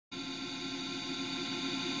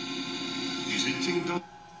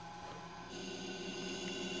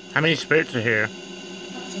How many spirits are here?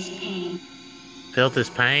 Felt his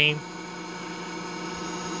pain?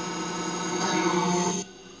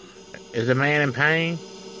 Is the man in pain?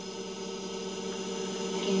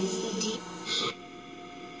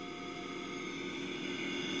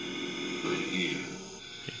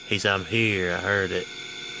 He said, I'm here. I heard it.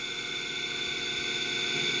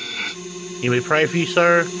 Can we pray for you,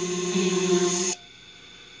 sir?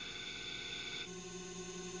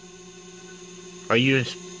 Are you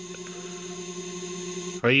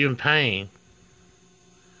in pain?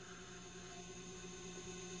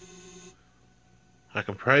 I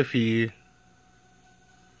can pray for you.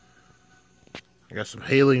 I got some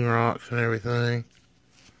healing rocks and everything.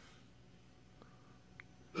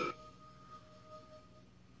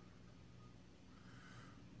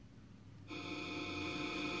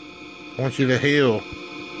 I want you to heal.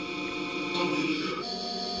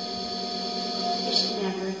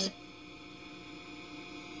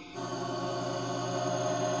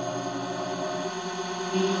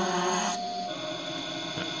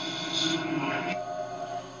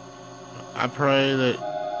 I pray that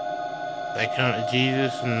they come to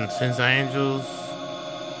Jesus and sends angels.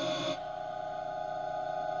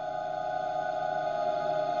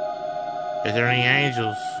 Is there any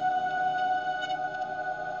angels?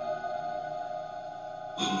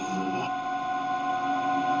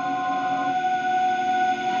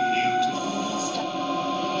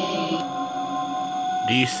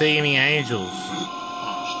 Do you see any angels?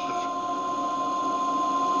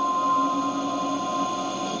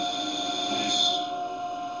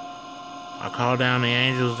 I call down the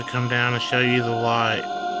angels to come down and show you the light.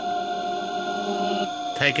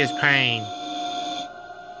 Take his pain.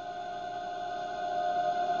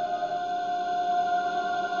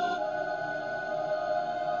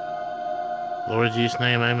 Lord in Jesus'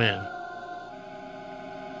 name, amen.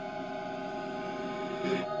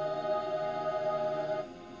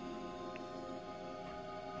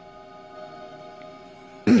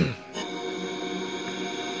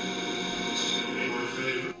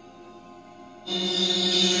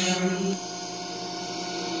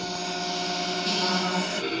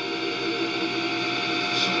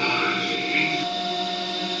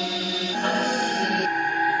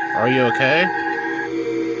 Are you okay?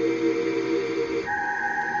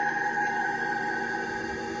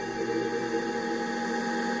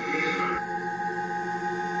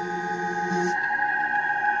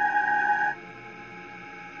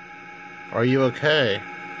 Are you okay?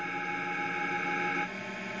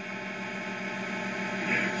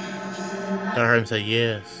 I heard him say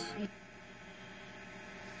yes.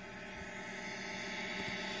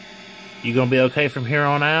 You gonna be okay from here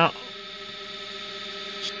on out?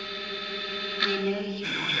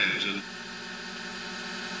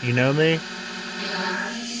 You know me?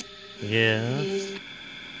 Yeah.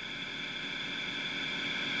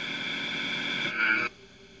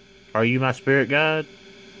 Are you my spirit guide?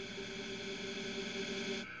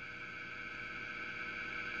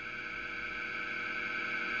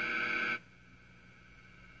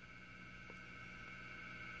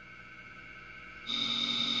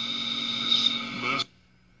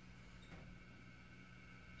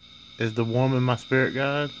 Is the woman my spirit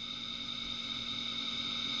guide?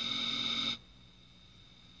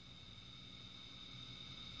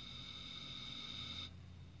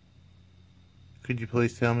 Could you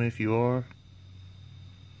please tell me if you are?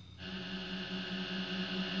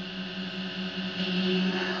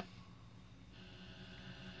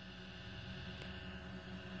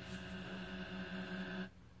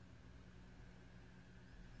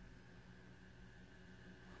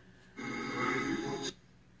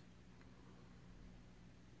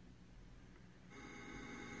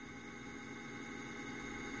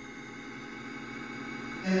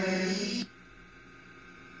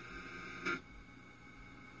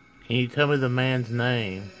 Can you tell me the man's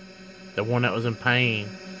name? The one that was in pain.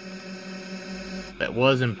 That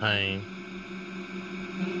was in pain.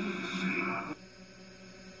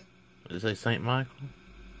 Did it say St. Michael?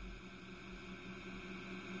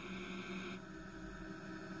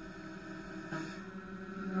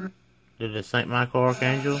 Did the St. Michael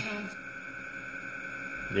Archangel?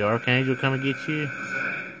 The Archangel come and get you?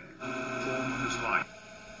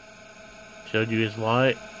 Showed you his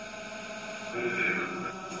light?